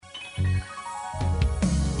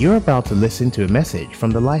You're about to listen to a message from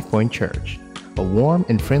the LifePoint Church, a warm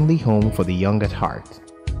and friendly home for the young at heart.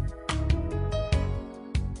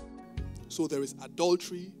 So there is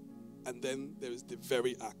adultery, and then there is the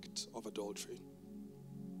very act of adultery.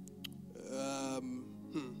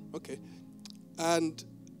 Okay. And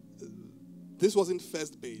this wasn't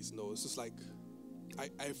first base, no. It's just like,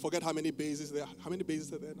 I forget how many bases there are. How many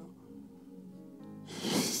bases are there now?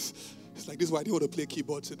 It's like, this is why I didn't want to play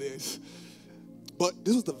keyboard today. But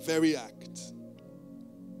this was the very act.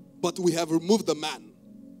 But we have removed the man.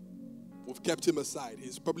 We've kept him aside.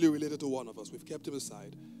 He's probably related to one of us. We've kept him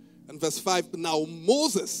aside. And verse 5, now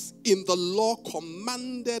Moses in the law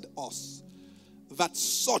commanded us that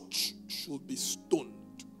such should be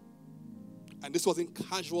stoned. And this wasn't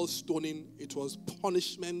casual stoning. It was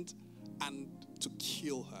punishment and to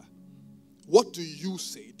kill her. What do you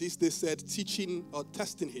say? This they said, teaching or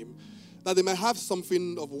testing him, that they might have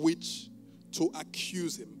something of which to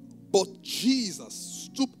accuse him. But Jesus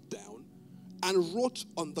stooped down and wrote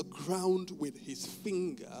on the ground with his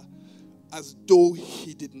finger as though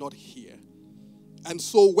he did not hear. And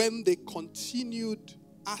so when they continued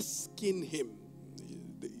asking him,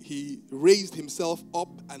 he raised himself up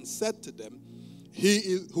and said to them,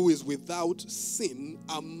 who is without sin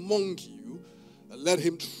among you, let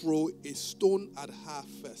him throw a stone at her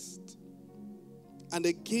first. And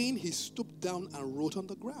again he stooped down and wrote on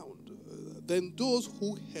the ground. Then those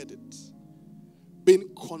who heard it, being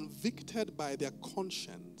convicted by their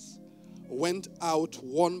conscience, went out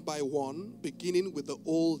one by one, beginning with the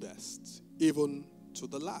oldest, even to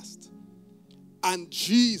the last. And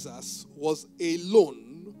Jesus was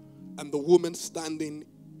alone, and the woman standing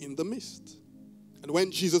in the midst. And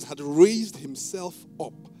when Jesus had raised himself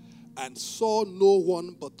up and saw no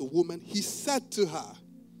one but the woman, he said to her,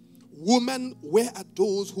 Woman, where are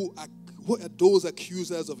those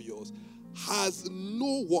accusers of yours? Has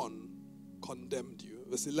no one condemned you?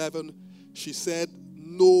 Verse 11, she said,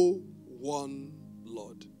 No one,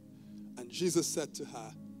 Lord. And Jesus said to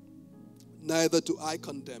her, Neither do I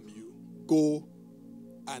condemn you. Go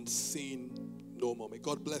and sin no more. May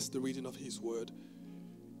God bless the reading of his word.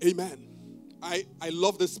 Amen. I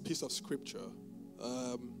love this piece of scripture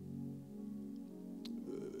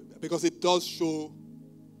because it does show,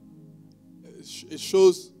 it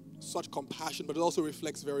shows such compassion, but it also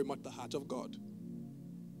reflects very much the heart of God.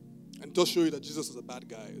 And it does show you that Jesus is a bad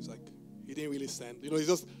guy. It's like, he didn't really send. He's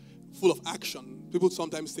just full of action. People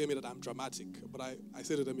sometimes say to me that I'm dramatic, but I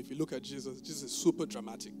say to them, if you look at Jesus, Jesus is super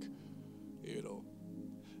dramatic.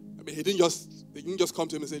 I mean, he didn't just come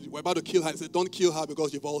to him and say, we're about to kill her. He said, don't kill her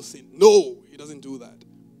because you've all sinned. No, he doesn't do that.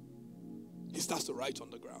 He starts to write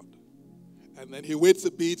on the ground. And then he waits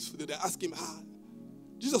a bit. They ask him,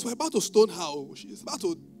 Jesus, we're about to stone her. She's about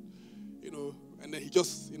to, and then he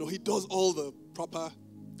just, he does all the proper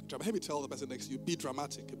drama. Let me tell the person next to you, be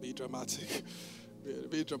dramatic, be dramatic.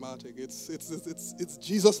 Be dramatic. It's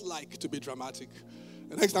Jesus-like to be dramatic.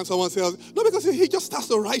 The next time someone says, no, because he just starts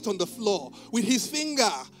to write on the floor with his finger.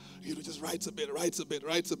 Just writes a bit.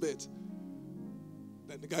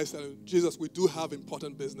 Then the guy said, Jesus, we do have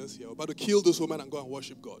important business here. We're about to kill this woman and go and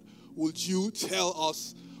worship God. Would you tell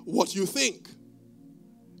us what you think?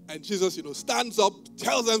 And Jesus, stands up,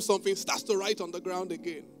 tells them something, starts to write on the ground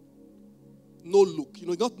again. No look,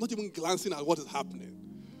 not even glancing at what is happening.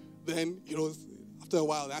 Then, after a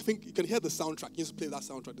while, I think you can hear the soundtrack. You just play that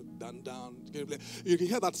soundtrack, down. You can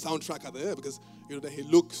hear that soundtrack at the air because, then he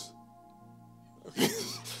looks. Okay.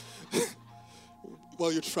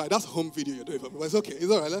 Well, you try. That's home video you're doing for me. But it's okay.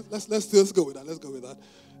 It's all right. Let's go with that. Let's go with that.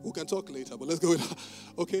 We can talk later, but let's go with that.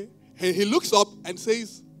 Okay. And he looks up and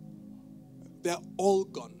says, they're all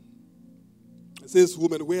gone. He says,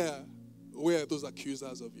 woman, where are those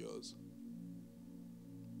accusers of yours?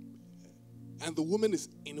 And the woman is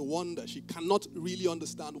in wonder. She cannot really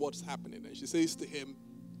understand what's happening. And she says to him,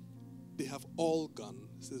 they have all gone.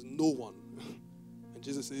 He says, no one. And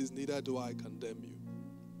Jesus says, neither do I condemn you.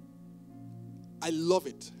 I love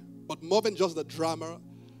it. But more than just the drama,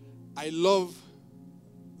 I love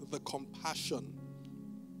the compassion.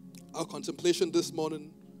 Our contemplation this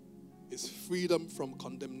morning is freedom from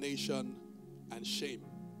condemnation and shame.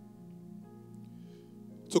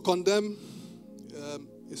 To condemn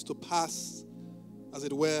is to pass, as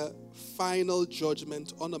it were, final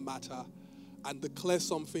judgment on a matter and declare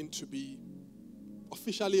something to be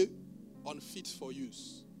officially unfit for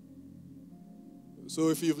use. So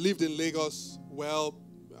if you've lived in Lagos, well,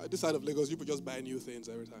 this side of Lagos, people just buy new things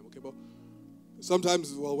every time, okay? But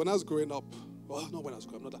sometimes, when I was growing up, not when I was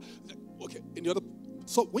growing up,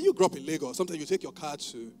 so when you grow up in Lagos, sometimes you take your car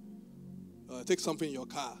to, take something in your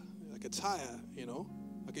car, like a tire,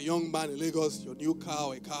 Like a young man in Lagos, your new car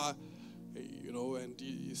or a car, and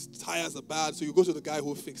his tires are bad, so you go to the guy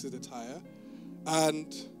who fixes the tire,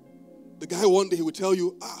 and the guy one day he will tell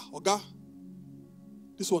you, Oga,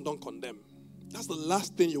 this one don't condemn. That's the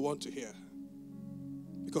last thing you want to hear,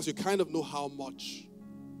 because you kind of know how much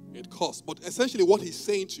it costs. But essentially what he's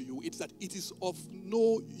saying to you is that it is of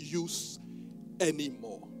no use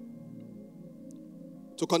anymore.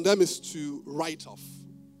 To condemn is to write off,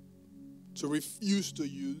 to refuse to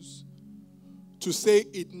use, to say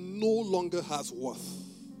it no longer has worth.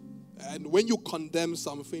 And when you condemn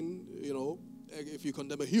something, if you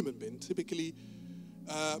condemn a human being, typically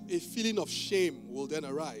a feeling of shame will then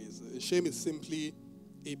arise. Shame is simply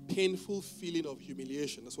a painful feeling of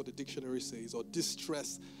humiliation. That's what the dictionary says, or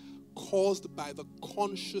distress caused by the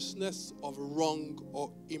consciousness of wrong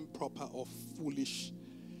or improper or foolish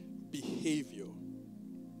behavior.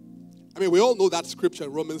 I mean, we all know that scripture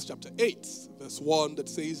in Romans chapter 8, verse 1, that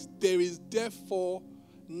says, there is therefore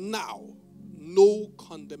now no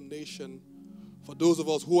condemnation for those of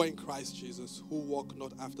us who are in Christ Jesus, who walk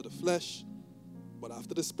not after the flesh, but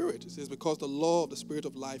after the Spirit. It says, because the law of the Spirit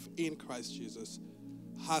of life in Christ Jesus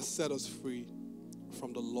has set us free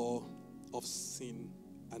from the law of sin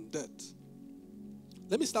and death.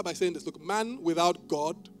 Let me start by saying this. Look, man without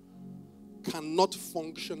God cannot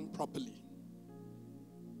function properly.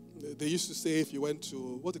 They used to say, if you went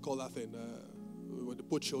to, what do they call that thing? When they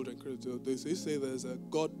put children, they used to say there's a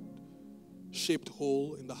God-shaped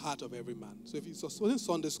hole in the heart of every man. So if you was in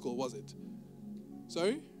Sunday school, was it?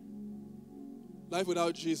 Sorry? Life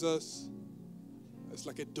without Jesus, it's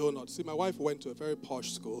like a donut. See, my wife went to a very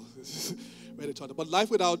posh school where they taught it. But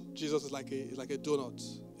life without Jesus is like a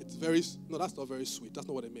donut. It's that's not very sweet. That's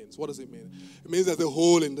not what it means. What does it mean? It means there's a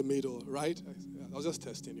hole in the middle, right? I was just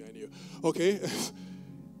testing you, I knew. Okay?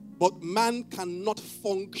 But man cannot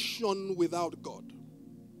function without God.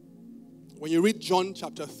 When you read John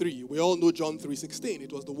chapter 3, we all know John 3:16.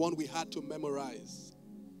 It was the one we had to memorize.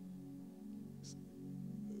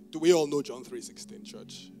 Do we all know John 3:16,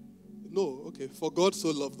 church? No, okay. For God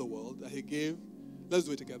so loved the world that he gave, let's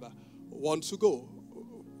do it together. One to go.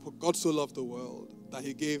 For God so loved the world that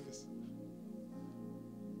he gave,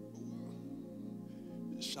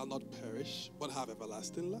 shall not perish, but have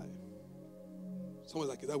everlasting life. Someone's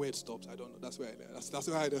like, is that where it stops? I don't know. That's where that's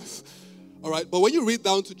where it is. All right. But when you read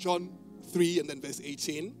down to John 3 and then verse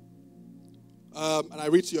 18, and I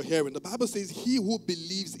read to your hearing, the Bible says, he who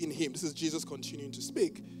believes in him, this is Jesus continuing to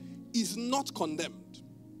speak, is not condemned.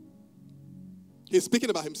 He's speaking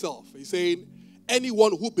about himself. He's saying,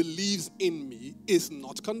 anyone who believes in me is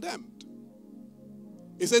not condemned.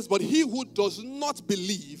 He says, but he who does not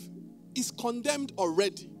believe is condemned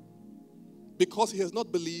already, because he has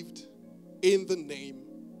not believed in the name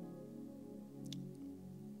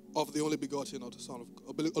of the only begotten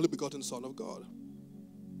Son of God.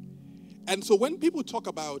 And so when people talk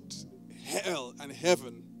about hell and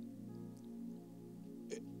heaven,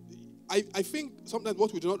 I think sometimes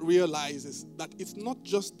what we do not realize is that it's not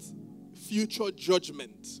just future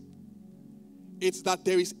judgment. It's that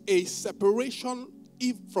there is a separation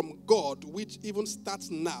from God which even starts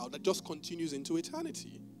now, that just continues into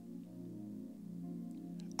eternity.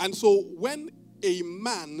 And so when a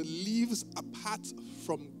man lives apart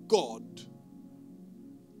from God,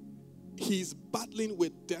 he's battling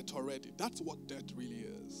with death already. That's what death really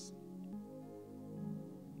is.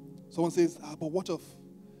 Someone says, but what of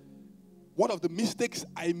the mistakes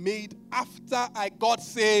I made after I got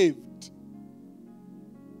saved?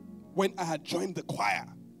 When I had joined the choir,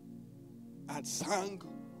 I had sang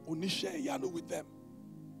Onishe Yanu with them.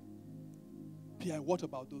 P.I., what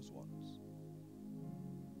about those ones?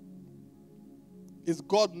 Is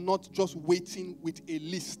God not just waiting with a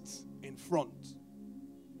list in front?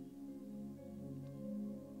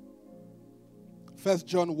 1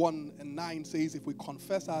 John 1:9 says, if we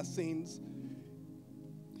confess our sins,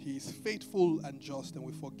 he is faithful and just and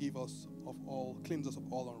will forgive us of all, cleanse us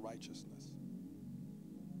of all unrighteousness.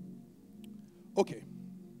 Okay.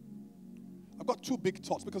 I've got two big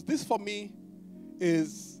thoughts, because this for me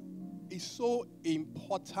is so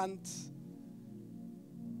important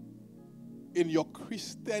in your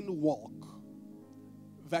Christian walk,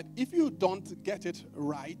 that if you don't get it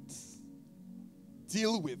right,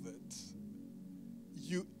 deal with it,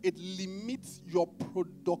 it limits your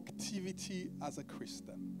productivity as a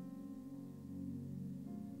Christian.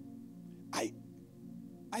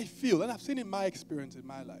 I feel, and I've seen in my experience in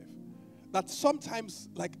my life, that sometimes,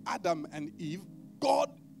 like Adam and Eve, God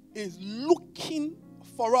is looking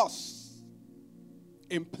for us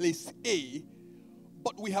in place A,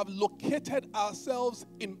 but we have located ourselves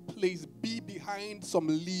in place B behind some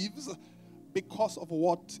leaves because of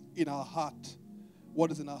what in our heart,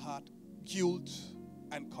 what is in our heart? Guilt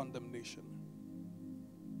and condemnation.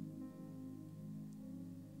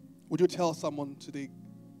 Would you tell someone today,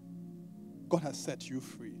 God has set you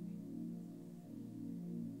free?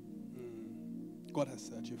 God has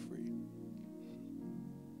set you free.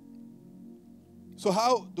 So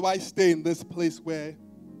how do I stay in this place where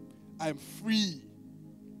I'm free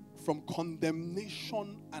from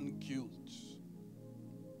condemnation and guilt?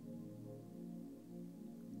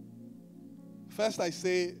 First, I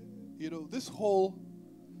say, this whole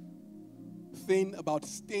thing about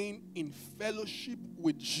staying in fellowship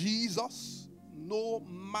with Jesus, no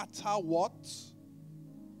matter what,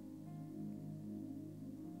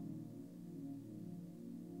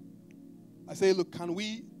 I say, look, can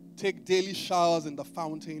we take daily showers in the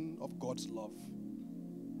fountain of God's love?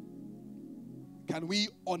 Can we,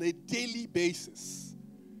 on a daily basis,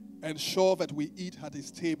 ensure that we eat at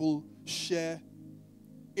his table, share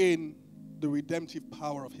in the redemptive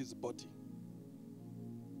power of his body?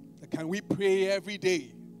 Can we pray every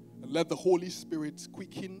day and let the Holy Spirit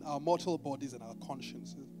quicken our mortal bodies and our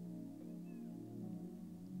consciences?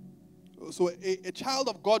 So a child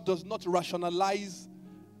of God does not rationalize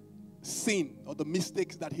sin or the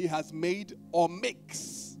mistakes that he has made or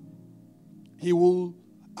makes. He will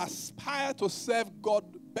aspire to serve God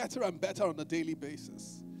better and better on a daily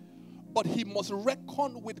basis. But he must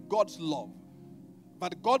reckon with God's love.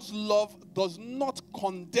 That God's love does not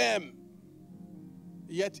condemn,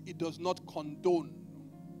 yet it does not condone.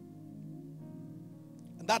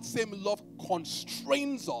 And that same love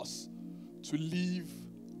constrains us to live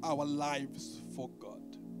our lives for God.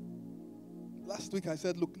 Last week I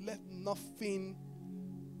said, look, let nothing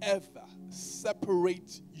ever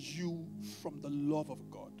separate you from the love of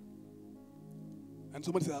God. And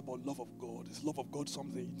somebody said about love of God. Is love of God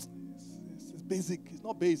something? It's basic. It's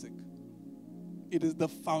not basic. It is the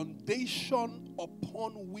foundation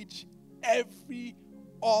upon which every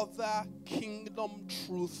other kingdom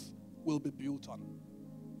truth will be built on.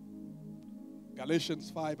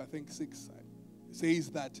 Galatians 5, I think 6, it says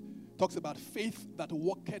that, talks about faith that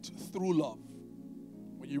worketh through love.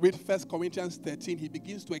 When you read 1 Corinthians 13, he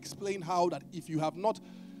begins to explain how that if you have not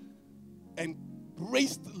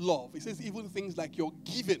embraced love, he says even things like your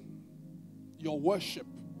giving, your worship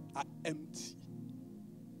are empty.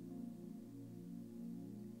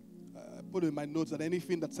 I put in my notes that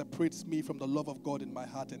anything that separates me from the love of God in my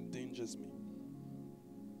heart endangers me.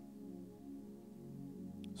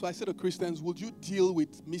 So I say to Christians, would you deal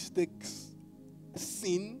with mistakes,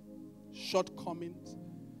 sin, shortcomings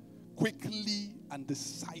quickly and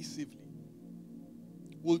decisively?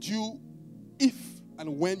 Would you, if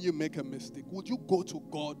and when you make a mistake, would you go to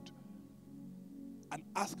God and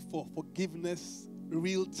ask for forgiveness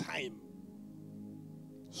real time?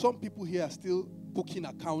 Some people here are still booking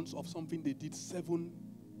accounts of something they did 7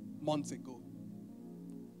 months ago.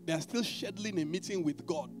 They are still scheduling a meeting with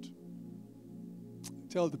God.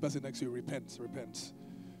 Tell the person next to you, repent, repent.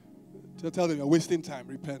 Tell them you're wasting time,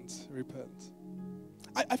 repent, repent.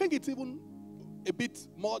 I think it's even a bit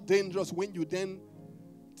more dangerous when you then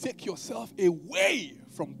take yourself away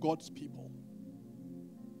from God's people.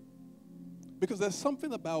 Because there's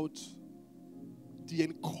something about the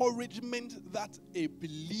encouragement that a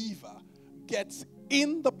believer gets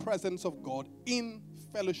in the presence of God, in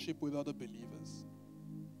fellowship with other believers.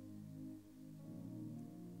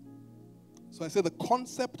 So I say the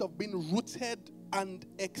concept of being rooted and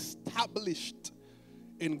established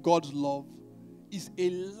in God's love is a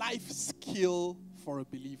life skill for a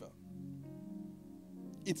believer.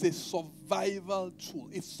 It's a survival tool.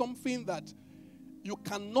 It's something that you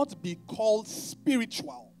cannot be called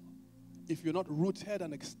spiritual if you're not rooted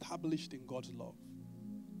and established in God's love.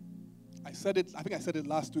 I think I said it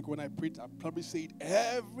last week when I preached. I probably say it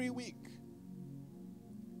every week.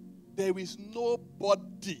 There is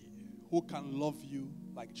nobody who can love you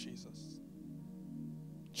like Jesus.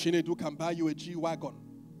 Chinedu can buy you a G-Wagon.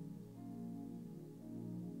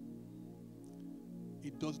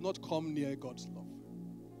 It does not come near God's love.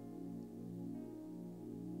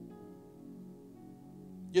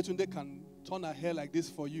 Yetunde can turn her hair like this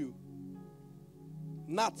for you.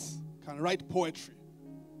 Nat can write poetry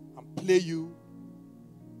and play you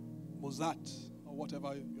Mozart or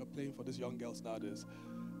whatever you're playing for these young girls nowadays.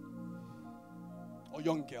 Or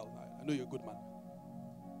young girl, I know you're a good man.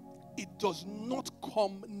 It does not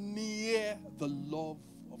come near the love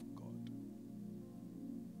of God.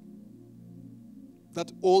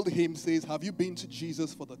 That old hymn says, have you been to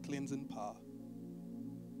Jesus for the cleansing power?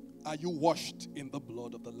 Are you washed in the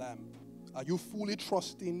blood of the Lamb? Are you fully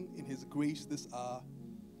trusting in his grace this hour?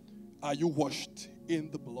 Are you washed in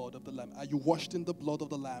the blood of the Lamb? Are you washed in the blood of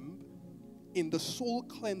the Lamb? In the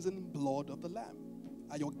soul-cleansing blood of the Lamb?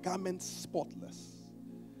 Are your garments spotless?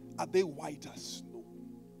 Are they white as snow?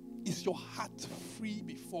 Is your heart free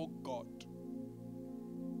before God?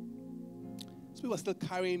 So we were still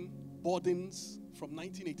carrying burdens from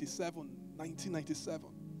 1987, 1997.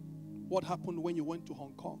 What happened when you went to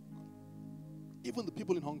Hong Kong? Even the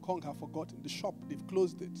people in Hong Kong have forgotten. The shop, they've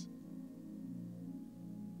closed it.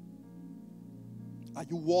 Are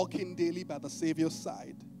you walking daily by the Savior's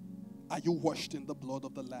side? Are you washed in the blood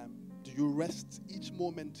of the Lamb? Do you rest each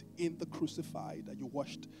moment in the crucified? Are you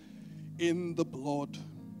washed in the blood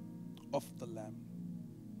of the Lamb?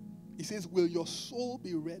 He says, will your soul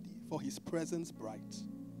be ready for his presence bright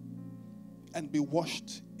and be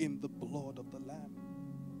washed in the blood of the Lamb?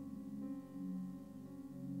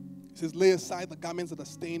 He says, lay aside the garments that are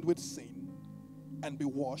stained with sin and be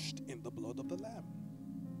washed in the blood of the Lamb.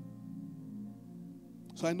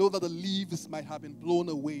 So I know that the leaves might have been blown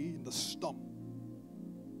away in the storm,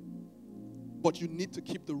 but you need to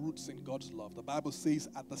keep the roots in God's love. The Bible says,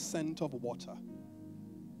 at the scent of water.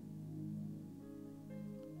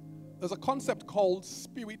 There's a concept called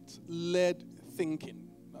spirit-led thinking.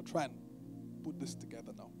 I'll try and put this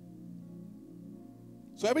together now.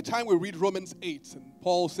 So every time we read Romans 8, and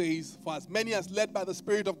Paul says, for as many as led by the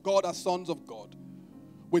Spirit of God are sons of God,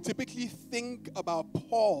 we typically think about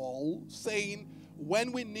Paul saying,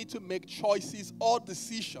 when we need to make choices or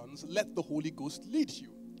decisions, let the Holy Ghost lead you.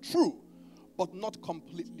 True, but not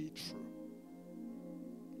completely true.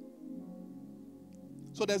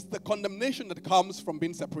 So there's the condemnation that comes from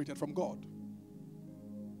being separated from God.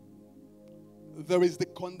 There is the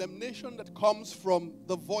condemnation that comes from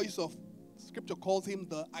the voice of, Scripture calls him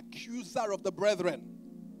the accuser of the brethren.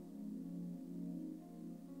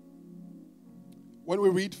 When we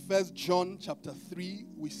read 1 John chapter 3,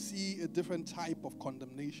 we see a different type of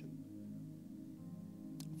condemnation.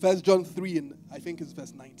 1 John 3, and I think it's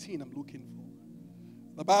verse 19 I'm looking for.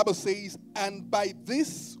 The Bible says, and by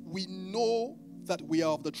this we know that we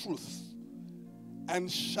are of the truth,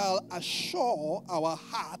 and shall assure our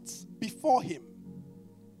hearts before him.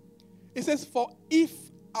 It says, for if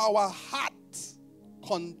our heart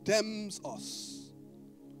condemns us,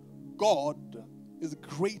 God is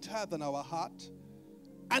greater than our heart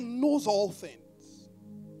and knows all things.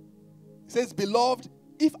 It says, beloved,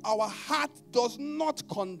 if our heart does not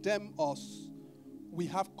condemn us, we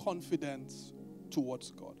have confidence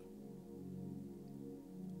towards God.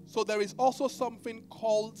 So there is also something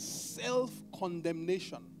called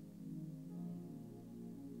self-condemnation.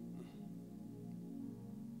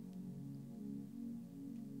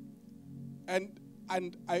 And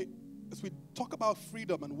as we talk about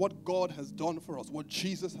freedom and what God has done for us, what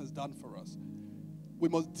Jesus has done for us, we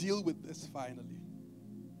must deal with this finally.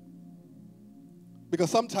 Because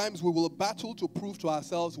sometimes we will battle to prove to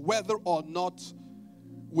ourselves whether or not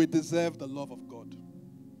we deserve the love of God.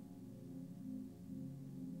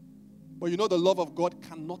 But you know, the love of God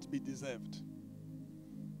cannot be deserved.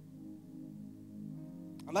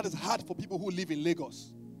 And that is hard for people who live in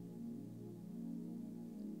Lagos.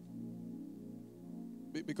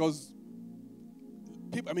 Because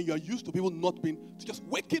people, you're used to people not being, just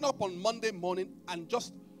waking up on Monday morning and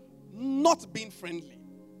just not being friendly.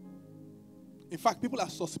 In fact, people are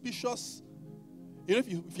suspicious. You know,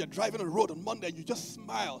 if you're driving on the road on Monday, you just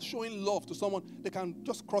smile, showing love to someone, they can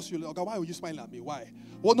just cross you. Like, why are you smiling at me? Why?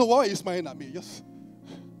 Well, no, why are you smiling at me? Just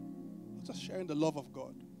sharing the love of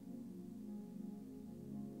God.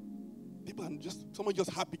 People are someone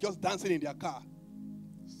just happy, just dancing in their car.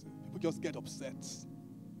 People just get upset.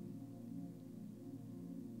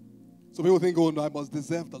 So people think, oh no, I must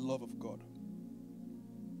deserve the love of God.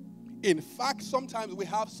 In fact, sometimes we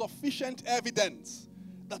have sufficient evidence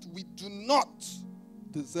that we do not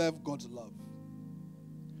deserve God's love.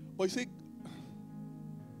 But you see,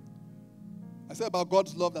 I said about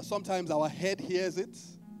God's love that sometimes our head hears it,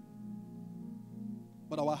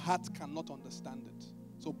 but our heart cannot understand it.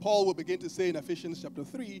 So Paul will begin to say in Ephesians chapter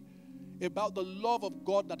 3 about the love of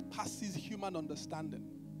God that passes human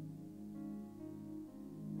understanding.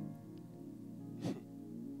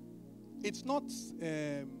 It's not,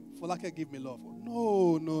 Folake give me love.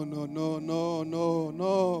 No.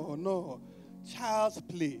 Child's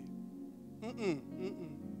play.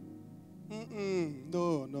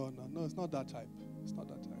 No, it's not that type. It's not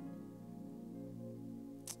that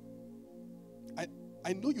type.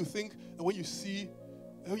 I know you think that when you see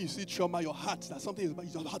trauma, your heart, that something is,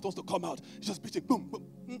 your heart wants to come out. It's just beating, boom, boom.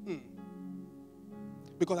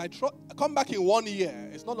 Because I come back in 1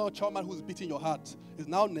 year, it's not a child man who's beating your heart. It's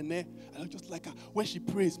now Nene. And I'm just like, when she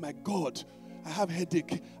prays, my God, I have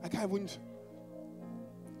headache. I can't even.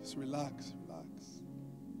 Just relax.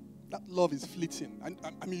 That love is fleeting.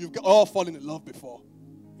 I mean, you've all fallen in love before.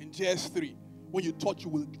 In JS3, when you thought you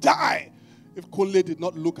will die if Kunle did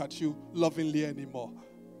not look at you lovingly anymore.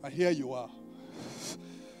 And here you are.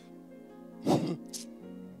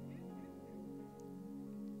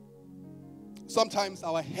 Sometimes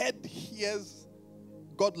our head hears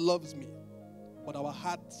God loves me, but our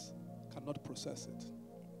heart cannot process it.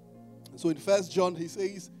 And so in 1 John, he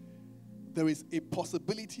says, there is a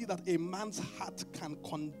possibility that a man's heart can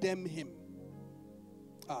condemn him.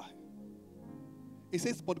 He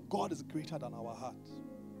says, but God is greater than our heart.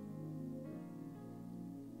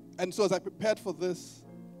 And so as I prepared for this,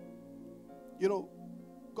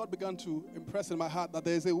 God began to impress in my heart that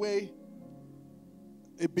there is a way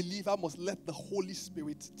a believer must let the Holy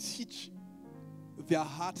Spirit teach their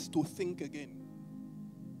hearts to think again.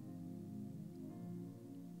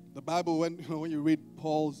 The Bible, when you read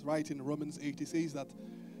Paul's writing in Romans 8, he says that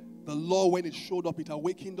the law, when it showed up, it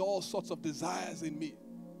awakened all sorts of desires in me.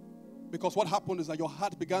 Because what happened is that your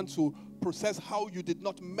heart began to process how you did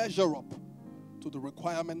not measure up to the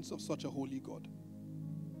requirements of such a holy God.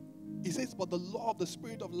 He says, but the law of the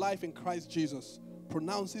Spirit of life in Christ Jesus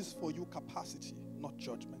pronounces for you capacity, not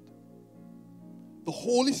judgment. The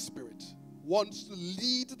Holy Spirit wants to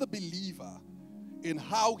lead the believer in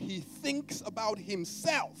how he thinks about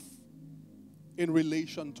himself in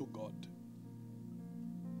relation to God.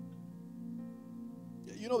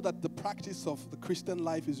 You know that the practice of the Christian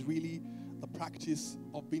life is really the practice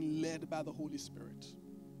of being led by the Holy Spirit.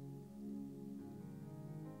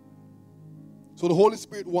 So the Holy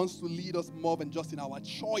Spirit wants to lead us more than just in our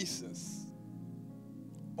choices,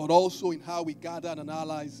 but also in how we gather and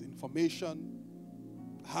analyze information,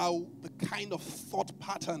 how the kind of thought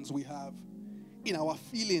patterns we have, in our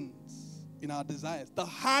feelings, in our desires. The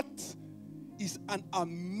heart is an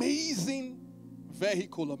amazing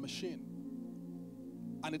vehicle or machine,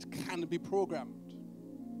 and it can be programmed.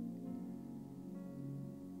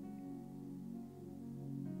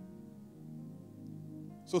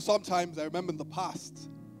 So sometimes I remember in the past,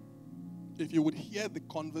 if you would hear the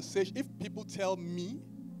conversation, if people tell me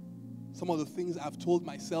some of the things I've told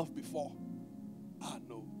myself before,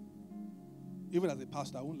 no. Even as a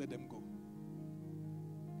pastor, I won't let them go.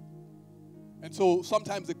 And so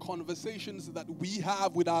sometimes the conversations that we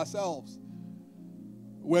have with ourselves,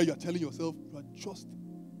 where you're telling yourself you are just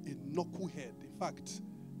a knucklehead. In fact,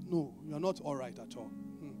 no, you're not all right at all.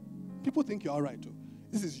 People think you're all right too.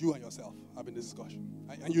 This is you and yourself having this discussion.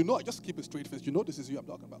 And just keep a straight face. You know this is you I'm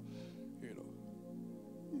talking about.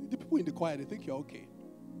 The people in the choir, they think you're okay.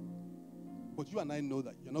 But you and I know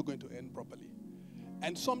that you're not going to end properly.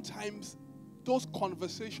 And sometimes those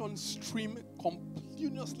conversations stream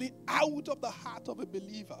continuously out of the heart of a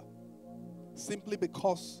believer simply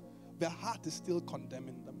because their heart is still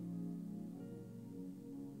condemning them.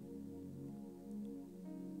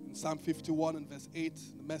 In Psalm 51 and verse 8,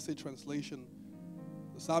 the Message translation,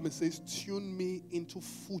 the psalmist says, tune me into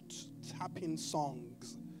foot-tapping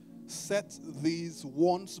songs. Set these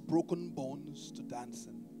once broken bones to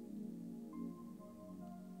dancing.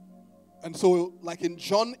 And so, like in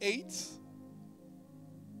John 8,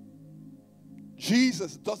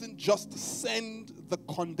 Jesus doesn't just send the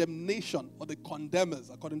condemnation or the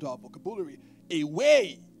condemners, according to our vocabulary,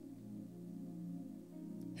 away.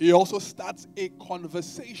 He also starts a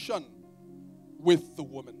conversation with the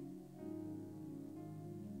woman.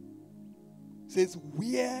 He says,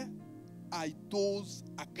 where are those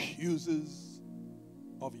accusers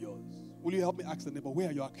of yours? Will you help me ask the neighbor, where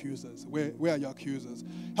are your accusers? Where are your accusers?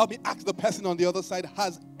 Help me ask the person on the other side,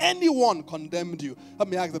 has anyone condemned you? Help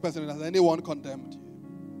me ask the person, has anyone condemned you?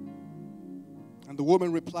 And the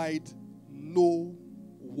woman replied, no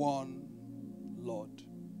one, Lord.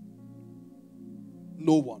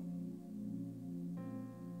 No one.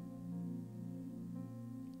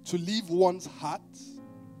 To leave one's heart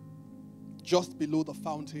just below the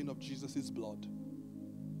fountain of Jesus' blood.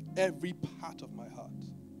 Every part of my heart.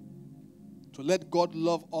 To let God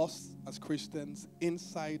love us as Christians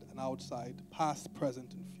inside and outside, past,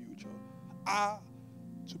 present, and future, are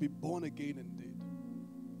to be born again indeed.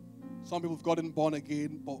 Some people have gotten born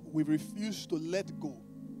again, but we refuse to let go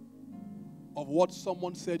of what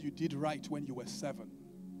someone said you did right when you were 7,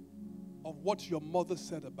 of what your mother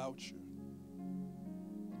said about you,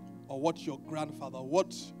 or what your grandfather,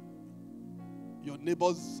 what your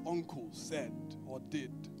neighbor's uncle said or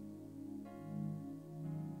did.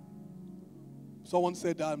 Someone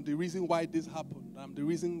said, I'm the reason why this happened. I'm the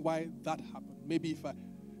reason why that happened. Maybe if I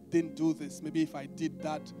didn't do this, maybe if I did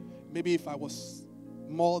that, maybe if I was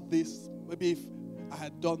more this, maybe if I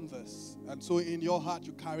had done this. And so in your heart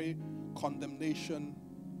you carry condemnation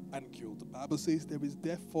and guilt. The Bible says there is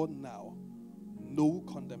therefore now no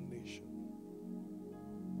condemnation.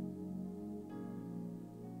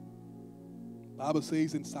 The Bible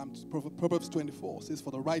says in Proverbs 24, says, for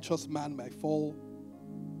the righteous man may fall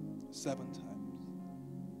 7 times,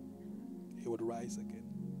 he would rise again.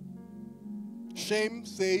 Shame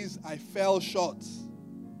says, I fell short.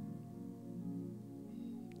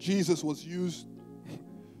 Jesus was used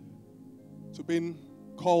to being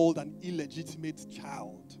called an illegitimate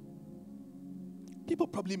child. People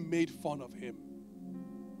probably made fun of him,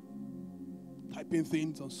 typing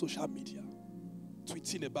things on social media,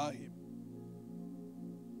 tweeting about him.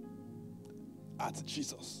 At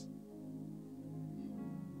Jesus,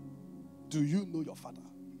 do you know your father?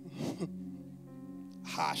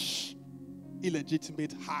 Harsh,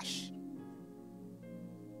 illegitimate, harsh.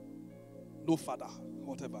 No father,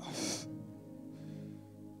 whatever.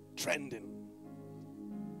 Trending.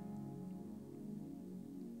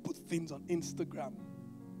 Put things on Instagram.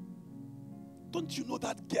 Don't you know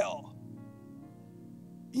that girl?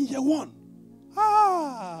 In year 1.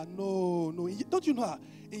 No. Don't you know her?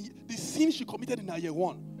 The sin she committed in her year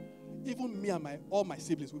 1. Even me and all my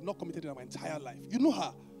siblings, we've not committed in our entire life. You know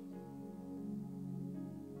her.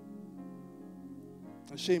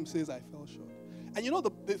 And shame says, I fell short. And you know, the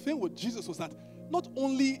thing with Jesus was that not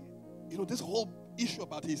only, this whole issue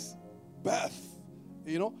about his birth,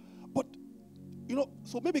 but,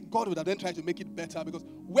 so maybe God would have then tried to make it better, because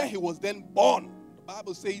where he was then born, the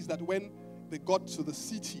Bible says that when they got to the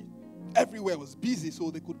city, everywhere was busy,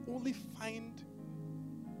 so they could only find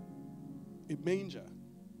a manger.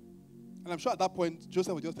 And I'm sure at that point,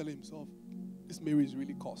 Joseph was just telling himself, this Mary is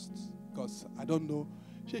really costs, because I don't know.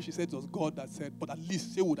 She said it was God that said, but at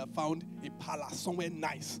least she would have found a palace somewhere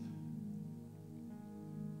nice.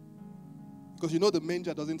 Because the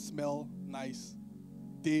manger doesn't smell nice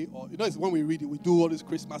day or, it's when we read it, we do all this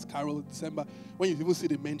Christmas carol in December. When you even see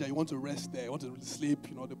the manger, you want to rest there, you want to sleep,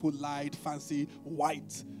 they put light, fancy,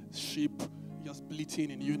 white sheep just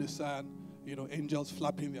bleating in unison, angels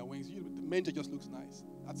flapping their wings. The manger just looks nice.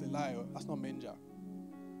 That's a lie. That's not manger.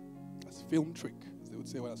 That's a film trick, as they would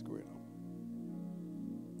say when I was growing up.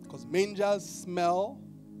 Because mangers smell.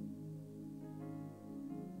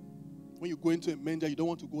 When you go into a manger, you don't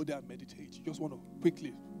want to go there and meditate. You just want to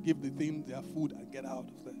quickly give the thing their food and get out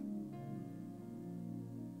of there.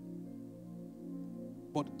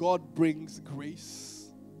 But God brings grace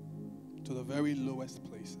to the very lowest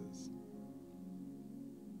places.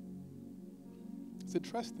 It's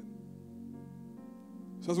interesting.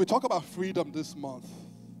 So as we talk about freedom this month,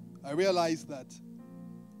 I realize that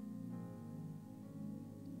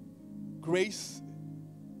grace,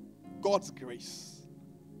 God's grace,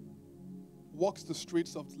 walks the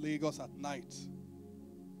streets of Lagos at night,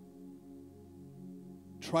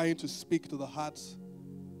 trying to speak to the hearts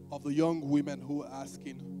of the young women who are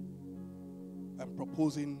asking and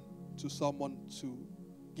proposing to someone to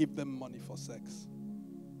give them money for sex.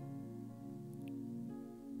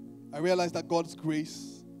 I realize that God's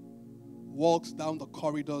grace walks down the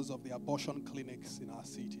corridors of the abortion clinics in our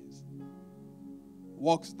cities,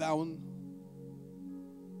 walks down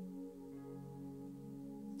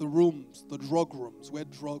the rooms, the drug rooms, where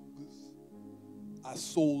drugs are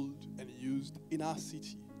sold and used in our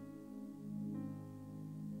city.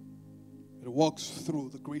 It walks through,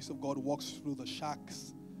 the grace of God walks through the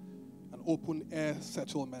shacks and open air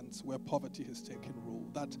settlements where poverty has taken rule.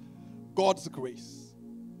 That God's grace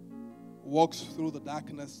walks through the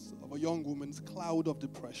darkness of a young woman's cloud of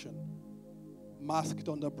depression, masked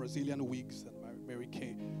under Brazilian wigs and Mary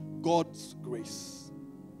Kay. God's grace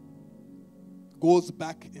goes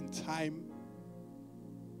back in time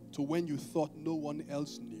to when you thought no one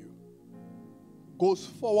else knew, goes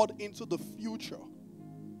forward into the future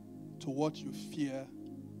to what you fear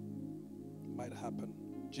might happen.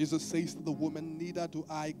 Jesus says to the woman, neither do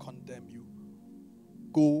I condemn you.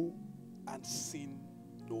 Go and sin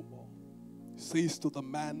no more. He says to the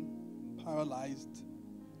man paralyzed,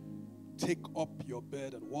 take up your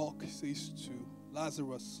bed and walk. He says to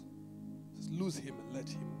Lazarus, lose him and let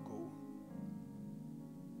him go.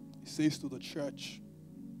 He says to the church,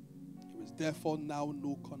 there is therefore now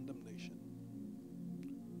no condemnation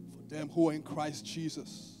for them who are in Christ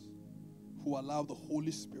Jesus, who allow the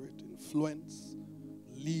Holy Spirit to influence,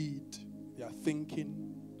 lead their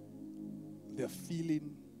thinking, their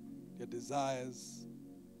feeling, their desires,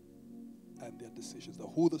 and their decisions. That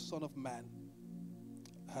who the Son of Man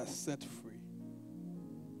has set free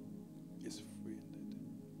is free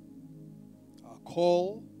indeed. Our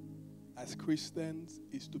call as Christians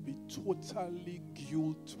is to be totally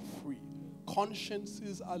guilt-free,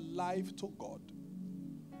 consciences alive to God,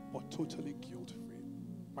 but totally guilt-free.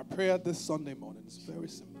 My prayer this Sunday morning is very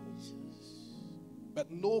simple. That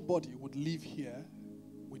nobody would leave here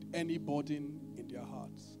with any burden in their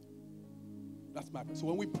hearts. That's my prayer. So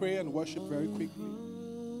when we pray and worship very quickly.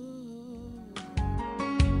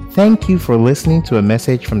 Thank you for listening to a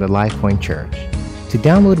message from the LifePoint Church. To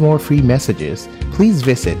download more free messages, please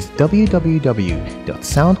visit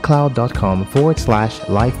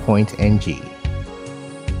www.soundcloud.com/LifePointNG.